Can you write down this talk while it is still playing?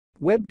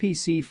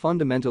WebPC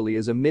fundamentally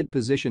is a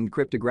mid-positioned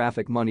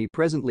cryptographic money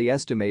presently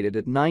estimated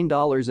at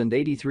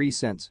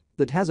 $9.83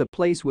 that has a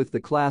place with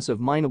the class of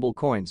mineable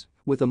coins,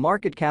 with a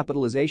market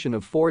capitalization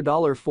of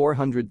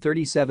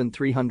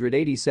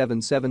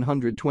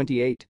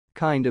 $4,437,387,728,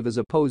 kind of as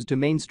opposed to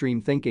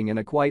mainstream thinking in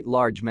a quite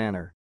large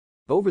manner.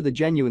 Over the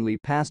genuinely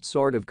past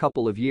sort of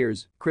couple of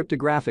years,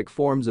 cryptographic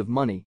forms of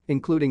money,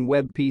 including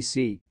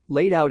WebPC,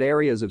 laid out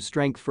areas of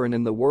strength for and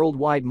in the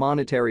worldwide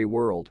monetary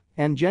world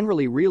and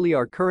generally really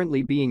are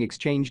currently being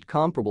exchanged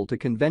comparable to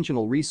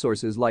conventional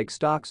resources like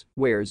stocks,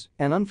 wares,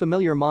 and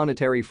unfamiliar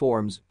monetary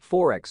forms,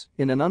 forex,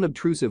 in an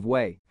unobtrusive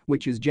way,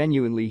 which is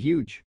genuinely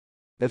huge.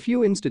 A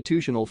few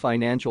institutional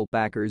financial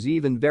backers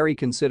even very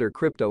consider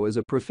crypto as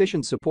a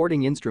proficient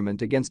supporting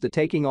instrument against the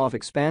taking off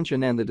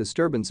expansion and the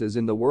disturbances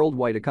in the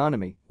worldwide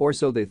economy, or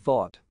so they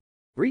thought.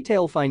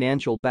 Retail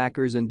financial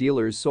backers and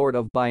dealers sort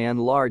of by and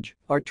large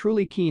are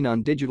truly keen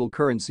on digital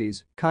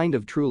currencies, kind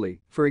of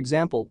truly, for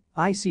example,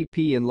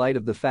 ICP in light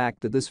of the fact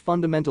that this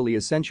fundamentally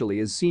essentially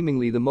is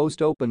seemingly the most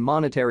open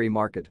monetary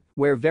market,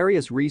 where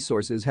various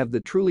resources have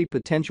the truly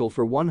potential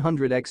for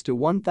 100x to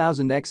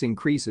 1000x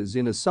increases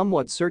in a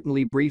somewhat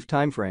certainly brief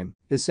timeframe,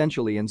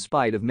 essentially in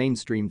spite of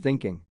mainstream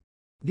thinking.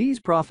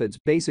 These profits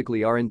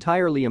basically are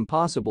entirely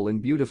impossible in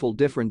beautiful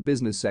different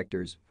business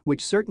sectors,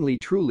 which certainly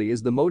truly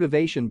is the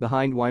motivation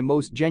behind why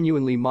most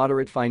genuinely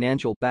moderate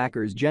financial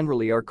backers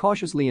generally are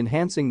cautiously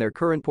enhancing their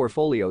current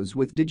portfolios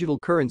with digital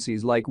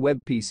currencies like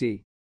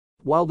WebPC.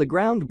 While the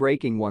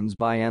groundbreaking ones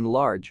by and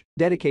large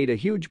dedicate a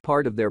huge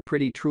part of their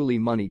pretty truly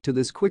money to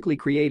this quickly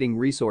creating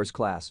resource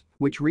class,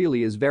 which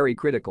really is very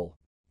critical.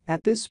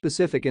 At this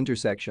specific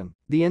intersection,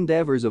 the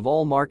endeavors of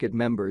all market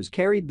members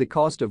carried the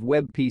cost of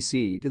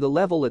WebPC to the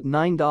level at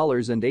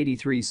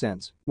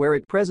 $9.83, where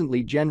it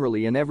presently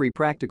generally in every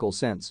practical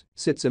sense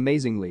sits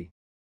amazingly.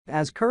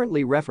 As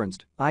currently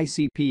referenced,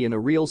 ICP in a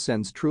real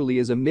sense truly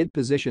is a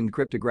mid-positioned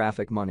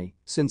cryptographic money,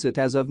 since it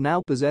as of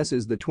now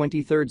possesses the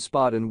 23rd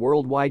spot in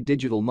worldwide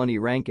digital money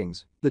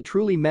rankings, the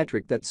truly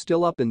metric that's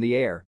still up in the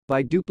air,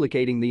 by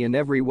duplicating the in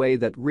every way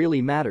that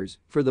really matters,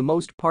 for the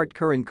most part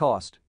current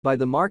cost, by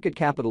the market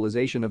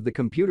capitalization of the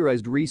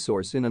computerized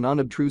resource in an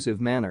unobtrusive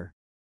manner.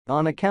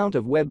 On account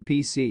of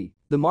WebPC,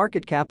 the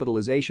market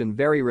capitalization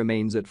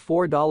remains at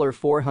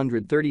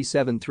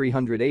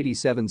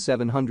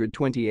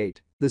 $4,437,387,728.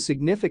 The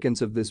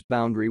significance of this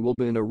boundary will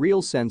be in a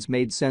real sense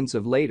made sense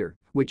of later,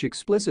 which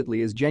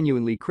explicitly is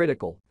genuinely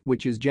critical,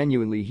 which is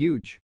genuinely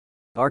huge.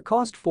 Our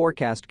cost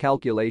forecast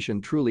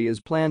calculation truly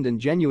is planned in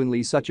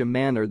genuinely such a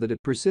manner that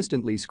it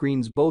persistently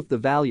screens both the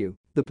value,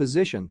 the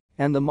position,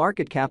 and the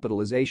market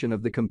capitalization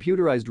of the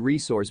computerized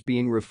resource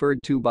being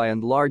referred to by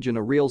and large in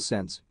a real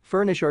sense,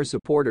 furnish our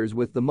supporters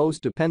with the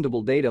most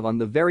dependable data on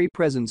the very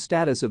present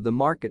status of the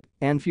market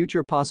and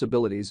future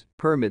possibilities,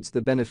 permits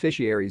the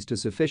beneficiaries to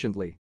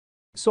sufficiently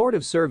sort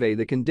of survey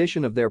the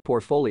condition of their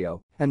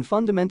portfolio and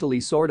fundamentally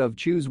sort of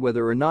choose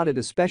whether or not it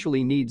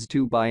especially needs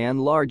to by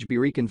and large be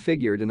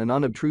reconfigured in an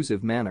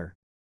unobtrusive manner.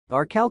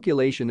 Our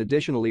calculation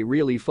additionally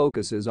really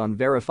focuses on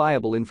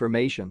verifiable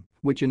information,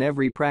 which in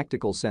every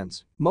practical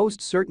sense, most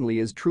certainly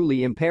is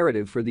truly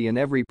imperative for the in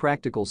every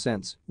practical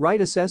sense, right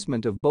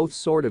assessment of both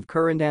sort of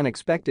current and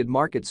expected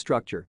market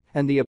structure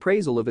and the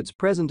appraisal of its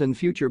present and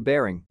future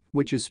bearing,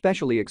 which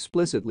especially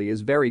explicitly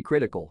is very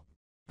critical.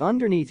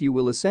 Underneath you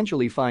will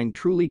essentially find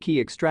truly key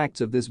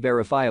extracts of this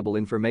verifiable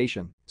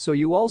information, so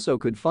you also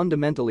could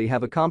fundamentally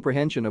have a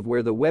comprehension of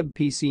where the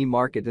WebPC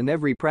market in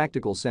every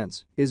practical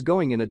sense is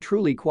going in a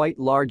truly quite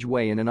large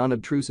way in an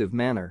unobtrusive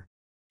manner.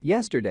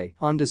 Yesterday,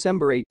 on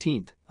December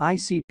 18,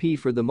 ICP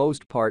for the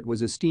most part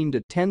was esteemed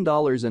at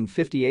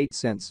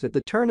 $10.58 at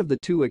the turn of the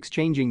two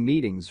exchanging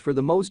meetings. For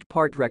the most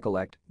part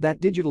recollect that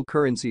digital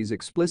currencies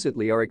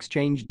explicitly are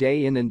exchanged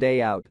day in and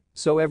day out,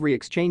 so every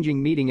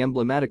exchanging meeting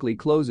emblematically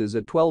closes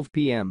at 12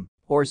 p.m.,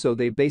 or so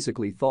they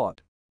basically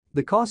thought.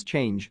 The cost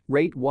change,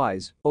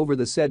 rate-wise, over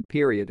the said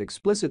period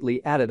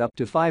explicitly added up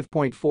to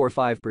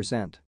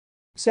 5.45%.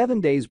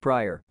 7 days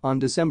prior, on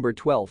December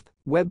 12,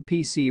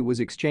 WebPC was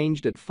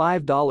exchanged at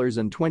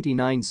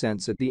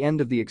 $5.29 at the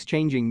end of the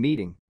exchanging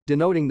meeting,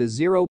 denoting the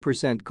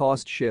 0%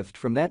 cost shift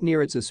from that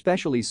near its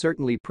especially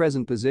certainly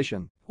present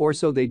position, or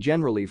so they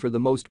generally for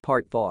the most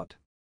part thought.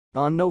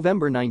 On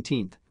November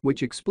 19,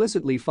 which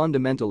explicitly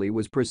fundamentally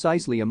was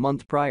precisely a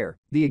month prior,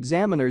 the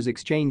examiners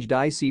exchanged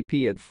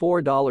ICP at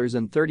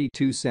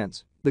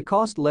 $4.32, the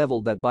cost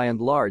level that by and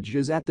large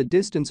is at the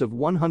distance of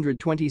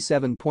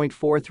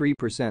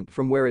 127.43%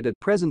 from where it at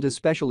present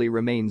especially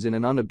remains in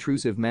an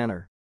unobtrusive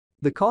manner.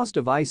 The cost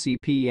of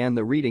ICP and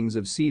the readings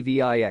of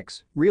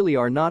CVIX really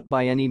are not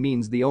by any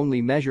means the only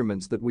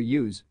measurements that we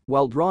use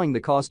while drawing the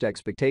cost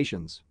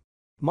expectations.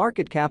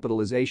 Market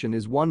capitalization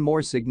is one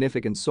more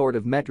significant sort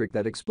of metric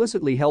that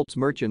explicitly helps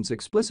merchants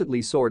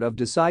explicitly sort of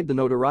decide the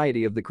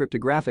notoriety of the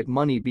cryptographic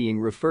money being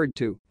referred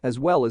to, as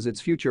well as its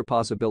future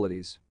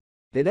possibilities.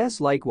 It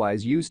is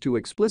likewise used to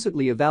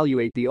explicitly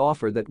evaluate the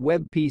offer that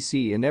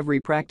WebPC in every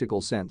practical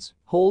sense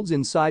holds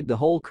inside the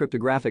whole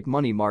cryptographic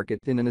money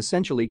market in an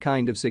essentially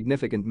kind of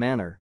significant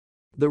manner.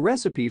 The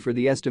recipe for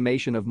the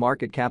estimation of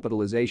market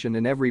capitalization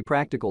in every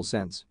practical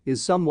sense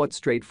is somewhat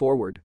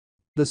straightforward.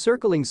 The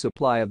circling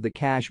supply of the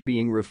cash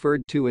being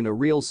referred to in a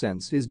real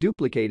sense is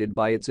duplicated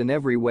by its in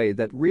every way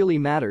that really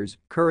matters,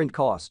 current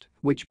cost,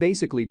 which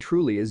basically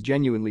truly is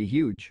genuinely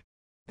huge.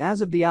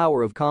 As of the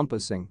hour of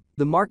compassing,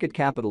 the market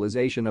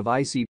capitalization of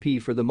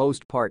ICP for the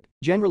most part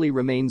generally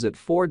remains at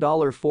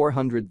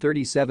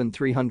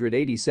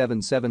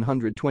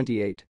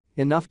 $4,437,387,728,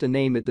 enough to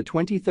name it the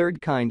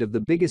 23rd kind of the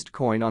biggest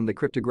coin on the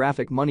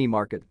cryptographic money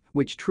market,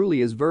 which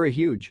truly is very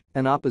huge,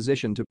 an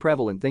opposition to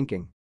prevalent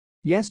thinking.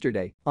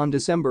 Yesterday, on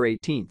December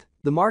 18,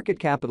 the market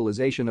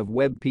capitalization of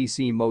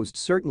WebPC most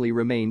certainly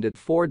remained at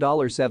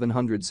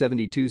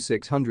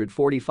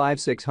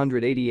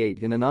 $4,772,645,688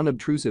 in an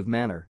unobtrusive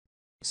manner.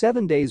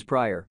 7 days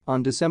prior,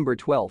 on December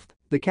 12,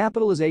 the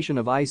capitalization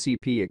of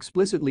ICP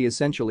explicitly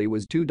essentially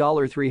was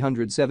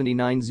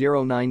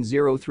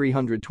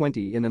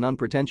 $2,379,090,320 in an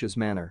unpretentious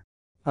manner.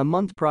 A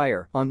month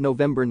prior, on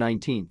November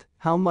 19,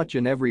 how much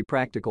in every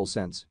practical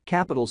sense,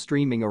 capital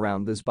streaming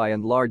around this by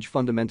and large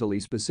fundamentally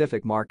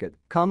specific market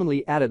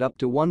commonly added up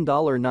to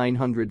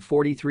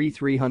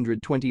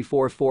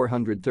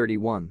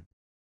 $1,943,324,431.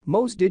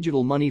 Most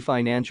digital money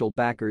financial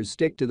backers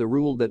stick to the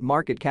rule that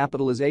market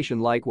capitalization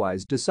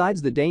likewise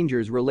decides the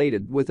dangers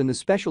related with an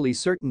especially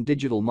certain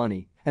digital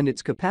money and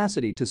its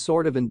capacity to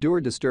sort of endure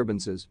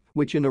disturbances,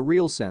 which in a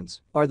real sense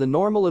are the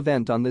normal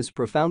event on this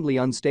profoundly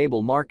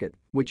unstable market,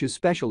 which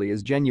especially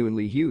is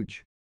genuinely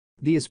huge.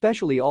 The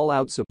especially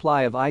all-out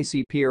supply of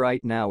ICP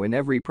right now in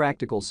every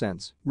practical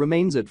sense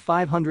remains at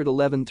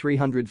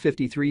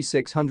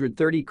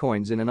 511,353,630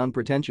 coins in an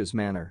unpretentious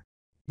manner.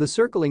 The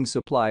circling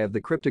supply of the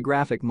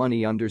cryptographic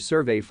money under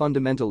survey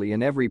fundamentally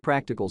in every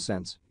practical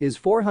sense is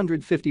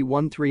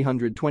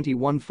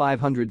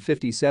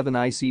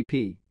 451,321,557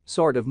 ICP,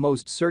 sort of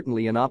most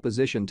certainly in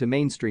opposition to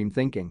mainstream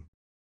thinking.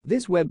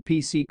 This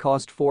WebPC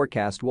cost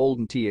forecast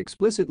wouldn't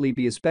explicitly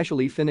be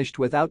especially finished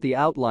without the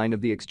outline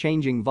of the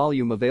exchanging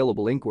volume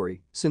available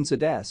inquiry, since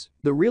it is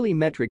the really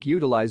metric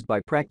utilized by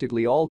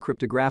practically all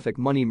cryptographic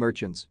money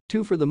merchants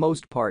to for the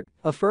most part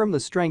affirm the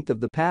strength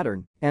of the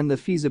pattern and the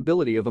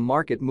feasibility of a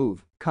market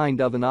move,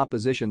 kind of in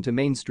opposition to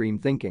mainstream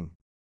thinking.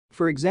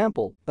 For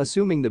example,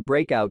 assuming the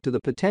breakout to the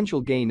potential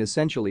gain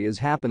essentially is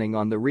happening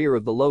on the rear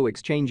of the low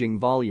exchanging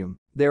volume,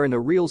 there in a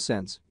real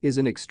sense is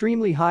an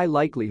extremely high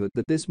likelihood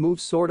that this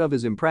move sort of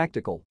is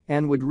impractical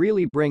and would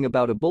really bring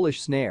about a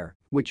bullish snare,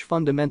 which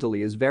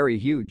fundamentally is very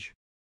huge.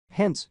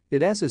 Hence,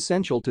 it is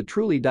essential to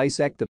truly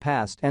dissect the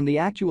past and the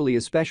actually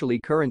especially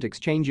current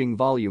exchanging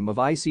volume of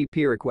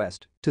ICP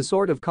request to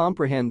sort of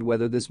comprehend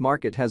whether this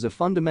market has a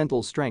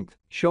fundamental strength,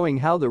 showing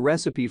how the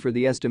recipe for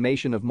the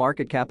estimation of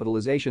market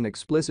capitalization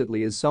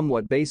explicitly is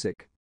somewhat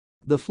basic.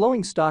 The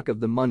flowing stock of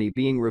the money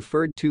being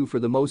referred to for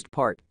the most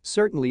part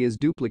certainly is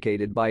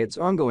duplicated by its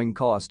ongoing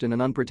cost in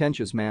an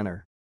unpretentious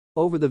manner.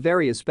 Over the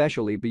very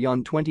especially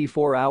beyond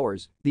 24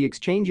 hours, the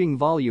exchanging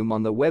volume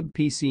on the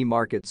WebPC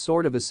market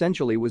sort of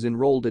essentially was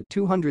enrolled at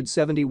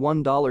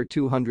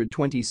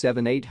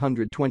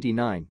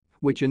 $271,227,829,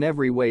 which in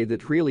every way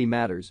that really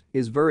matters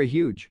is very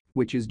huge,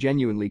 which is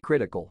genuinely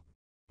critical.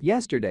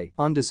 Yesterday,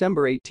 on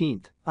December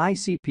 18,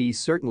 ICP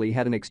certainly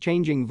had an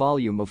exchanging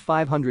volume of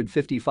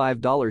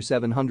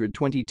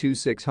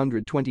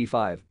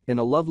 $555,722,625 in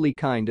a lovely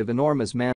kind of enormous manner.